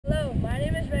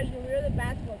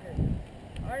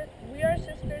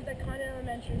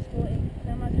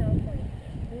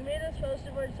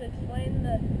to explain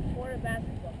the sport of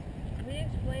basketball. We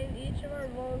explain each of our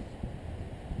rules.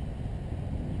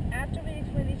 After we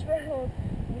explain each of our rules,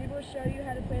 we will show you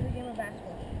how to play the game of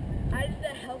basketball. How does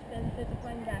that help benefit to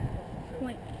playing basketball?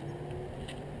 Point.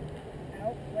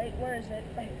 Oh, wait, where is it?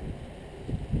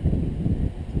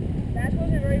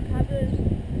 Basketball is very popular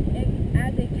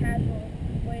as a casual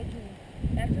way to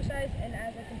exercise and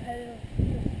as a competitive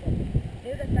sport. It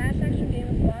is a fast action game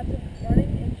with lots of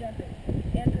running and jumping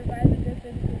and provides a good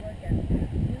physical workout.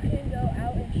 You can go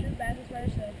out and shoot baskets by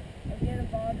yourself or get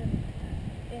involved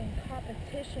in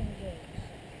competition games.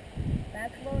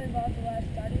 Basketball involves a lot of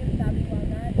starting and stopping while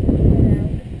not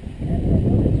around as a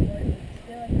movement sport. It's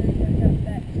still a good workout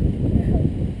that can help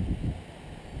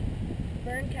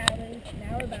burn calories.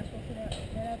 Now our basketball can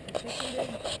run up to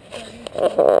 630 to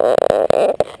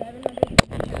 700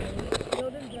 calories.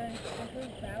 Field endurance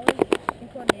improves balance and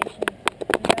coordination,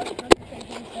 develops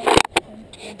concentration,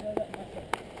 and build up muscle.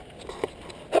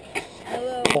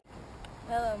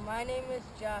 Hello, my name is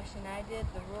Josh, and I did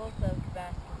the rules of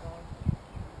basketball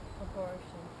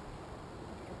proportion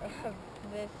of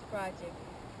this project.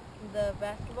 The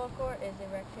basketball court is a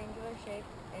rectangular shape,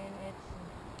 and its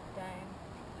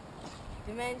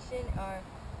dimensions are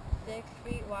 6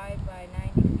 feet wide by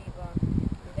 90 feet long.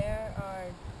 There are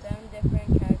 7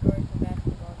 different categories of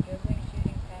basketball: dribbling,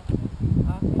 shooting, passing,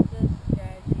 offensive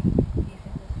strategy,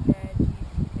 defensive strategy,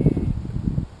 and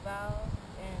foul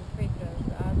and free throws.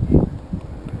 The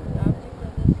object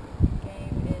of this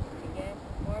game is to get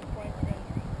more points than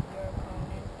your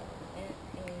opponent in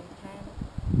a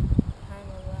time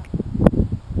allowed.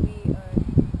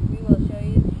 We will show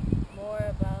you more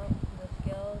about the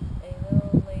skills a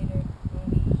little later when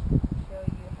we show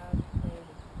you how to play it.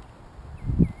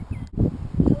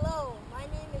 Hello, my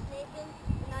name is Nathan,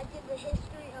 and I did the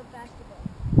history of basketball.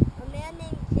 A man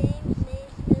named James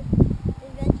Naismith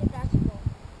invented basketball.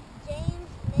 James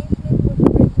Naismith was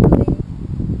originally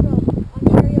from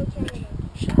Ontario, Canada.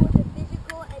 He was a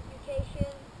physical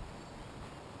education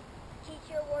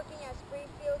teacher working at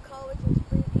Springfield College in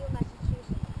Springfield,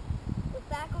 Massachusetts. The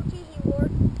faculty he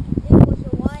worked in was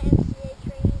the YMCA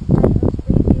training site of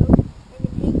Springfield, and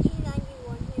in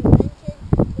 1891 he invented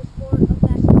the sport of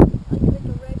basketball under the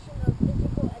direction of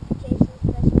physical education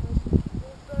specialist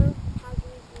Luther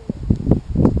Hasley.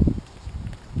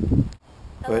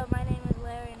 Hello, my name is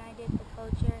Larry, and I did the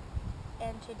culture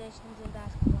and traditions in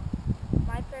basketball.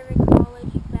 My favorite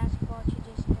college basketball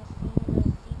tradition is seeing the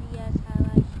CBS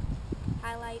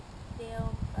highlight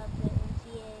film of the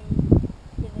NCAA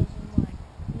Division I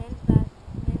men's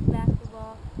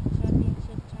basketball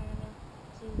championship tournament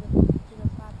to the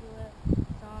popular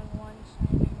song "One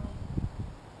Shining Moment,"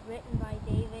 written by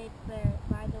David Clare.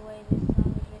 By the way, this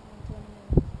song was written in 20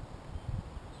 minutes.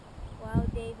 While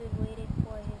David waited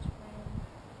for his friend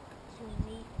to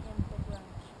meet him for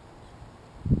brunch.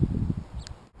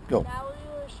 Go. Now we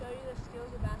will show you the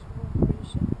skills of basketball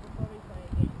before we play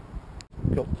a game.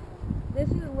 Go. This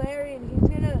is Larry, and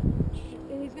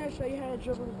he's gonna show you how to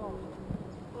dribble the ball.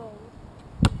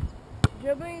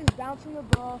 Dribbling is bouncing the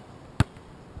ball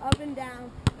up and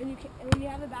down, and when you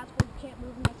have the basketball, you can't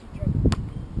move unless you dribble.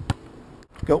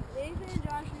 Go. Nathan and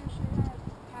Josh are gonna show you how to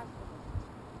pass the ball.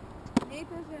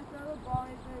 Nathan's gonna throw the ball,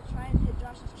 and he's gonna try and hit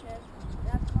Josh's chest.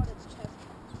 That's called his chest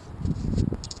pass.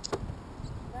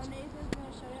 Now Nathan's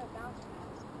gonna show you how to bounce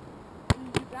pass. And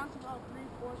you bounce the ball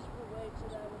 3/4 of the way to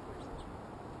the other person.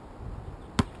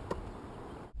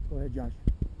 Go ahead, Josh.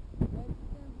 Next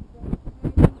is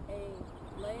demonstrating a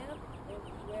layup, is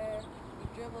where you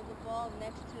dribble the ball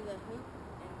next to the hoop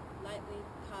and lightly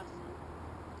toss it.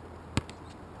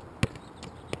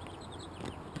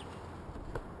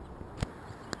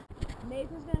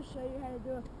 Nathan's going to show you how to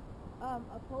do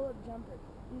a pull-up jumper.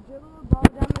 You dribble the ball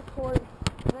down the court,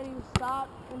 then you stop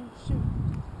and shoot.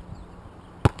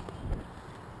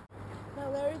 Now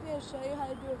Larry's going to show you how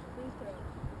to do a free throw.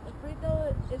 A free throw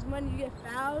is when you get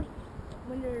fouled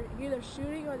when you're either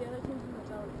shooting or the other team's in the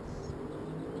bonus.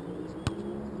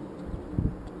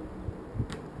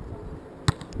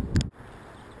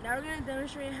 Now we're going to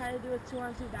demonstrate how to do a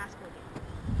 2-on-2 basketball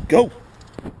game. Go.